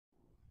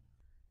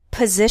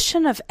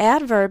Position of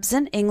adverbs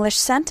in English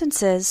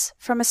sentences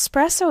from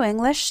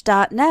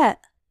espressoenglish.net.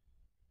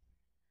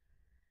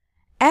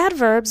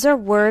 Adverbs are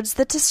words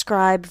that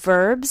describe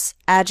verbs,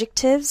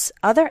 adjectives,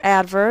 other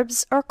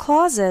adverbs, or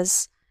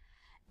clauses.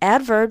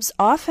 Adverbs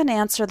often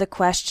answer the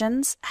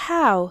questions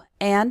how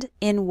and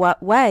in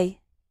what way.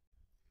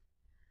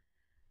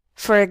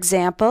 For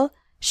example,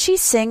 she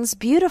sings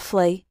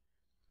beautifully.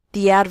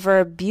 The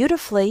adverb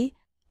beautifully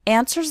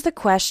answers the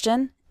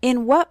question,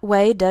 in what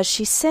way does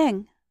she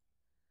sing?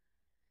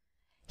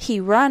 He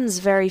runs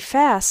very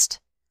fast.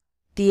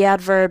 The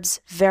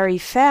adverbs very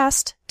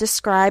fast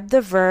describe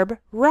the verb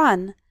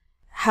run.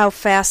 How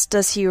fast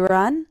does he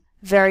run?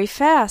 Very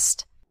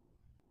fast.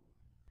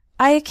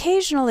 I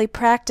occasionally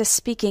practice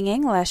speaking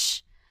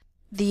English.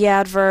 The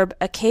adverb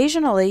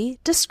occasionally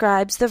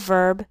describes the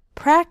verb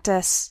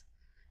practice.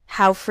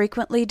 How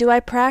frequently do I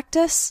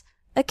practice?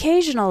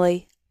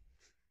 Occasionally.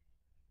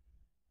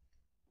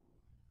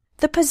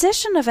 The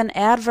position of an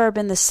adverb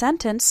in the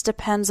sentence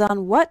depends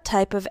on what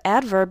type of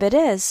adverb it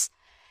is.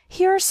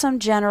 Here are some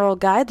general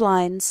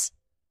guidelines.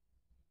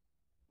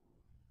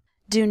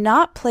 Do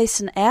not place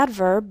an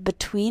adverb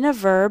between a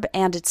verb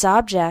and its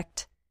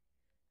object.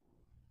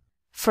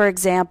 For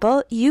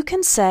example, you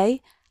can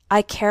say,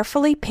 I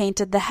carefully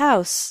painted the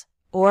house,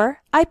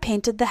 or I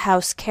painted the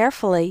house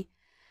carefully.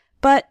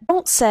 But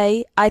don't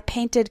say, I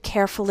painted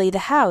carefully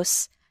the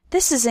house.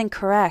 This is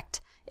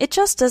incorrect. It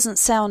just doesn't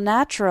sound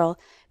natural,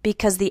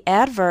 because the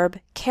adverb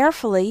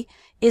carefully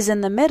is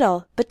in the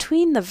middle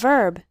between the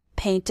verb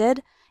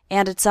painted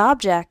and its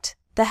object,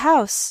 the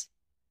house.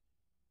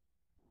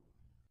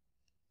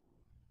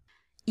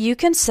 You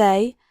can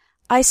say,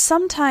 I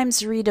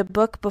sometimes read a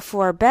book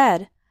before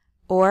bed,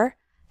 or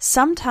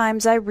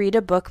sometimes I read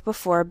a book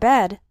before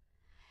bed.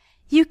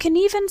 You can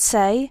even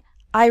say,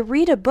 I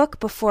read a book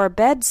before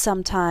bed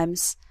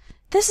sometimes.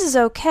 This is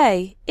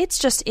okay, it's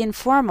just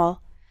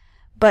informal.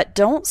 But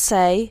don't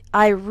say,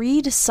 I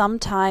read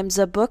sometimes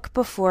a book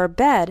before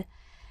bed.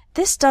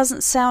 This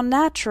doesn't sound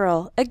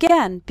natural,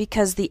 again,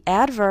 because the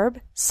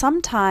adverb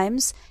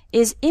sometimes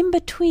is in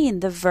between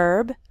the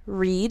verb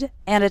read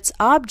and its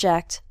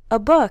object, a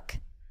book.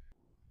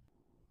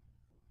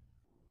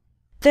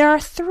 There are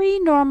three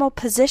normal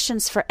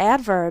positions for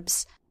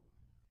adverbs.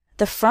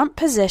 The front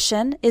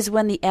position is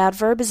when the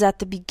adverb is at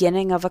the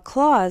beginning of a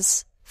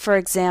clause. For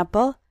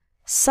example,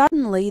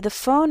 suddenly the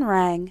phone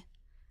rang.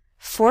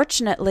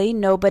 Fortunately,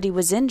 nobody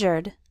was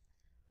injured.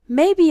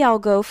 Maybe I'll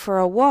go for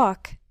a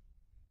walk.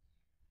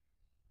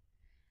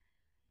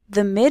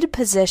 The mid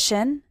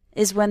position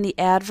is when the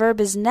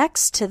adverb is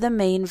next to the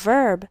main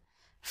verb.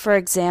 For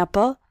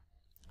example,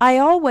 I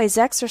always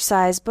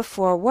exercise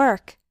before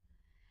work.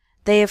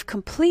 They have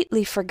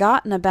completely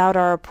forgotten about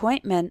our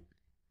appointment.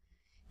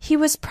 He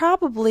was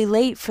probably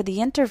late for the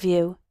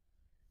interview.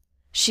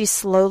 She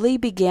slowly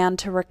began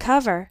to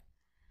recover.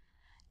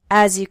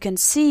 As you can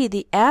see,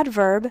 the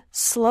adverb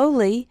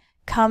slowly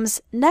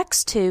comes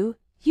next to,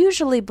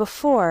 usually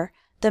before,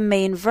 the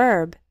main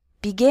verb,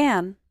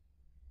 began.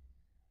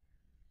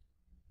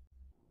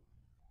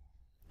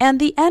 And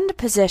the end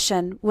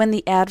position, when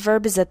the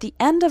adverb is at the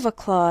end of a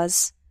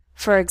clause.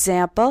 For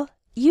example,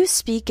 you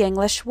speak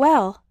English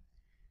well.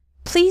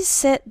 Please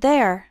sit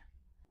there.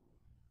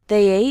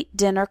 They ate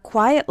dinner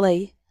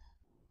quietly.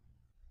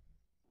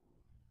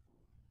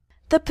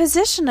 The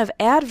position of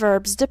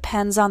adverbs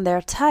depends on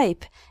their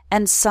type,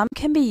 and some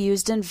can be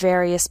used in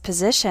various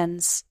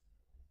positions.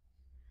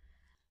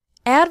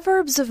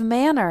 Adverbs of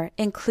manner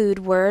include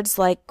words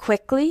like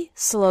quickly,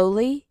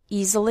 slowly,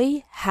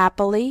 easily,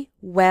 happily,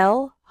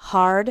 well,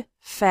 hard,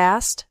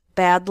 fast,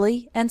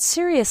 badly, and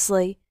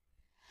seriously.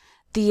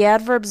 The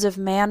adverbs of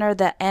manner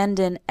that end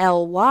in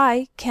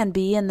ly can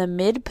be in the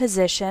mid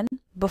position,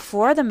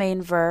 before the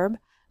main verb,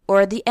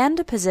 or the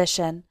end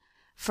position.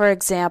 For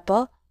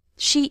example,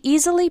 she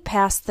easily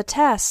passed the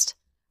test,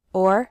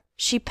 or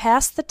she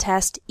passed the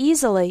test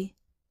easily.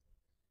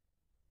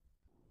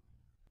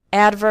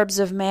 Adverbs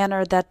of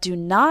manner that do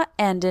not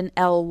end in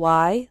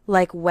ly,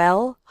 like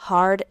well,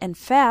 hard, and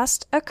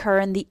fast, occur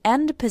in the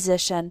end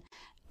position,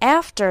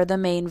 after the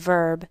main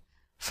verb.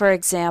 For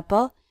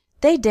example,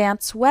 they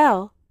dance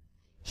well.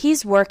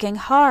 He's working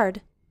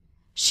hard.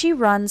 She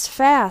runs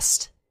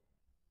fast.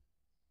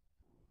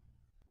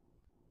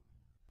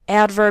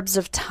 Adverbs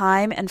of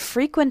time and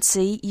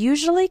frequency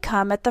usually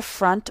come at the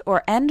front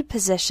or end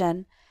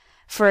position.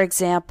 For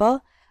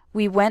example,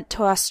 we went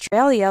to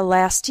Australia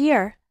last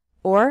year,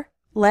 or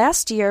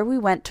last year we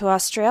went to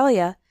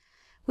Australia.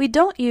 We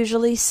don't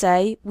usually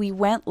say we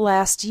went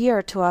last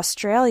year to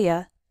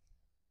Australia.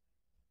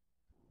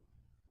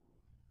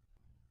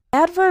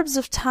 Adverbs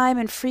of time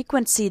and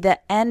frequency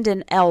that end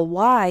in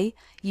ly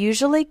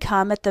usually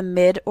come at the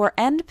mid or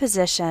end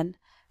position.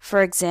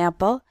 For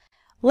example,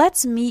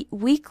 let's meet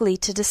weekly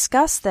to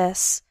discuss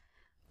this,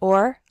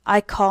 or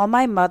I call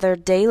my mother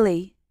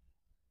daily.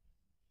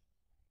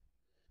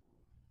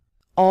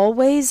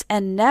 Always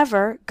and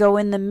never go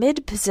in the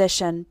mid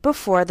position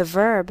before the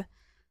verb.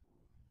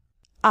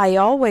 I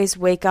always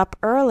wake up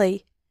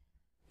early.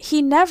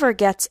 He never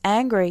gets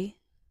angry.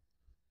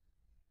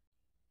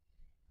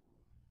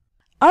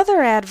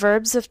 Other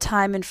adverbs of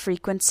time and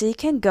frequency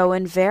can go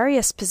in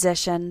various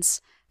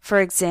positions.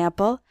 For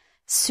example,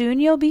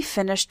 soon you'll be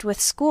finished with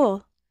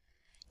school.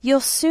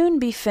 You'll soon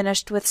be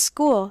finished with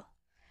school.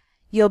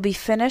 You'll be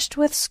finished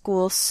with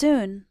school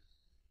soon.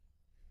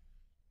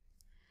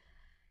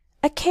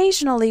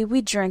 Occasionally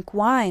we drink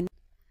wine.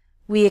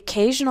 We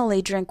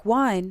occasionally drink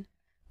wine.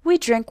 We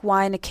drink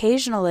wine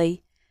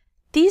occasionally.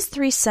 These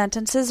three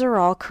sentences are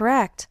all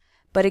correct,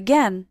 but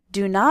again,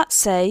 do not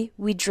say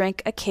we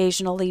drink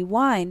occasionally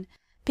wine,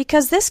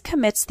 because this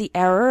commits the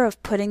error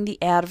of putting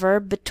the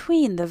adverb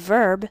between the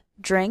verb,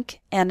 drink,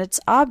 and its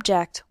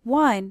object,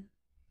 wine.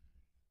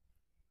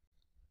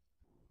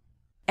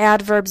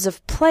 Adverbs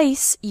of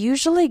place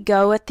usually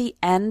go at the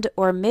end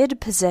or mid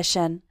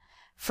position.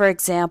 For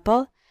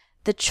example,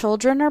 the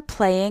children are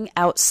playing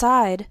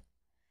outside.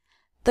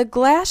 The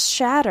glass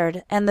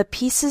shattered and the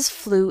pieces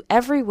flew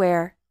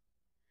everywhere.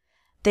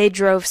 They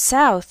drove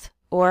south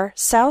or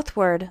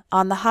southward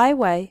on the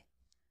highway.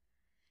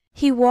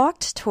 He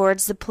walked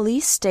towards the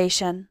police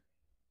station.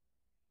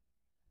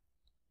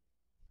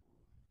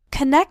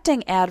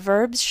 Connecting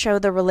adverbs show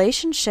the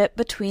relationship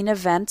between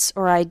events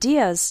or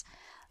ideas.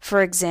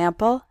 For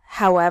example,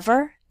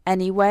 however,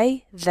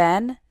 anyway,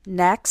 then,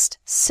 next,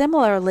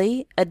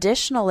 similarly,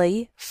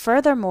 additionally,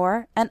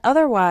 furthermore, and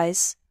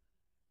otherwise.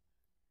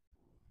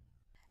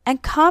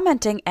 And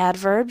commenting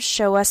adverbs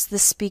show us the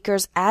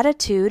speaker's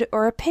attitude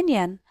or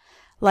opinion,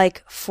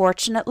 like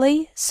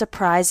fortunately,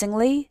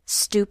 surprisingly,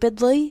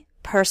 stupidly,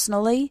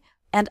 personally,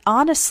 and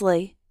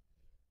honestly.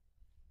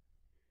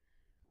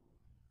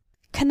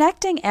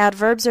 Connecting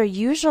adverbs are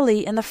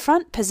usually in the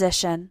front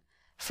position.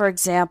 For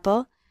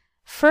example,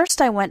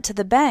 first I went to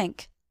the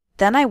bank,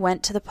 then I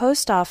went to the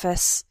post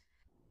office.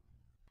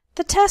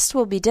 The test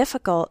will be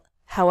difficult.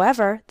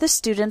 However, the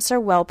students are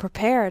well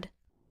prepared.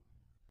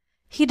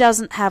 He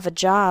doesn't have a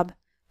job.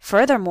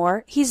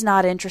 Furthermore, he's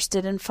not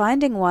interested in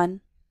finding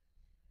one.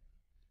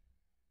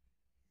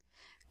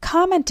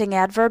 Commenting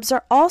adverbs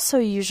are also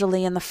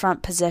usually in the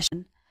front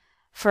position.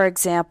 For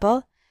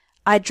example,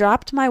 I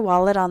dropped my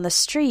wallet on the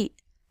street.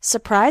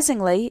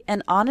 Surprisingly,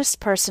 an honest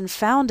person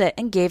found it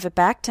and gave it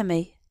back to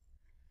me.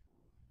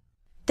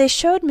 They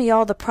showed me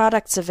all the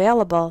products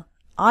available.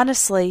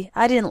 Honestly,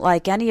 I didn't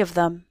like any of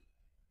them.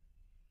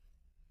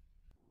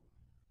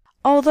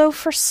 Although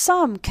for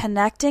some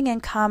connecting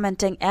and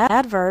commenting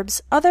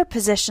adverbs, other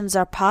positions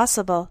are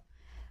possible.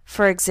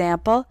 For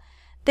example,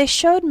 they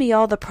showed me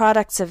all the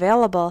products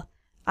available.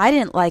 I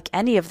didn't like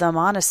any of them,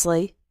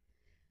 honestly.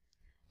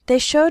 They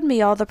showed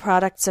me all the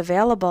products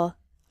available.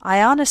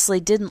 I honestly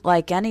didn't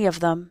like any of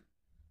them.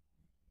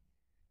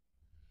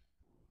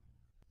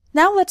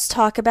 Now let's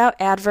talk about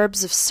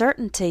adverbs of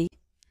certainty.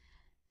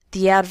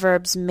 The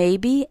adverbs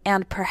maybe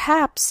and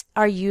perhaps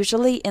are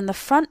usually in the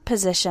front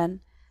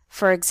position.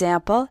 For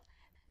example,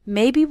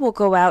 maybe we'll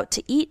go out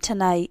to eat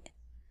tonight.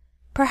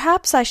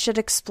 Perhaps I should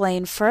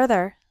explain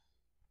further.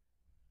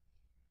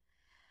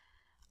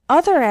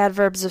 Other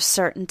adverbs of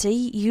certainty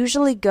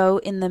usually go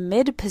in the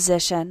mid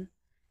position.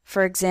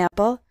 For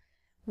example,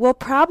 we'll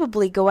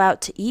probably go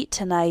out to eat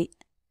tonight.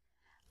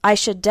 I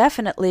should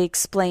definitely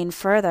explain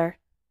further.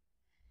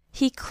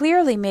 He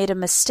clearly made a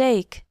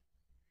mistake.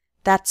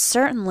 That's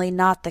certainly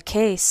not the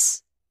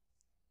case.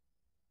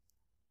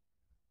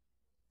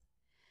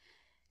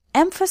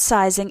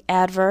 Emphasizing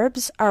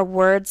adverbs are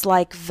words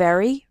like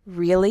very,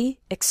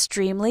 really,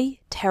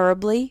 extremely,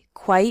 terribly,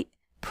 quite,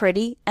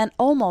 pretty, and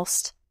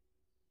almost.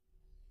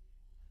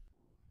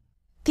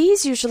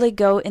 These usually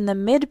go in the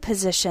mid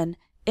position,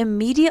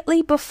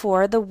 immediately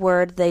before the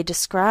word they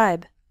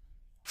describe.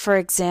 For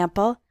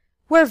example,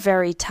 we're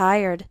very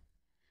tired.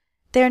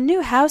 Their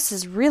new house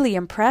is really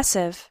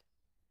impressive.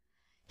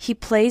 He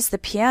plays the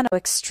piano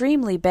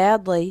extremely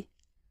badly.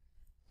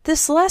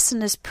 This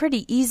lesson is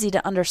pretty easy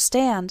to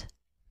understand.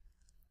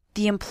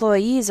 The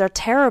employees are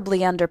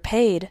terribly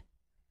underpaid.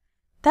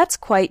 That's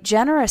quite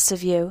generous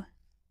of you.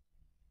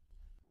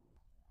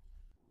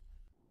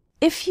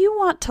 If you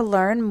want to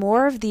learn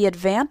more of the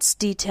advanced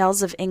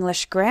details of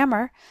English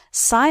grammar,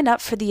 sign up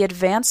for the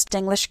Advanced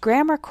English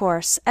Grammar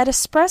course at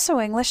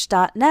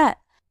espressoenglish.net.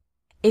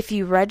 If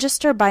you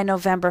register by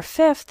November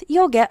 5th,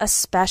 you'll get a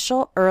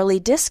special early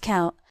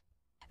discount.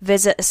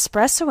 Visit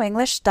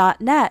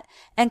espressoenglish.net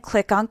and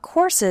click on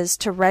Courses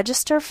to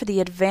register for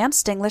the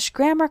Advanced English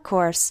Grammar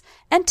course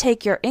and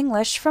take your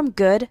English from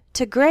good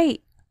to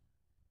great.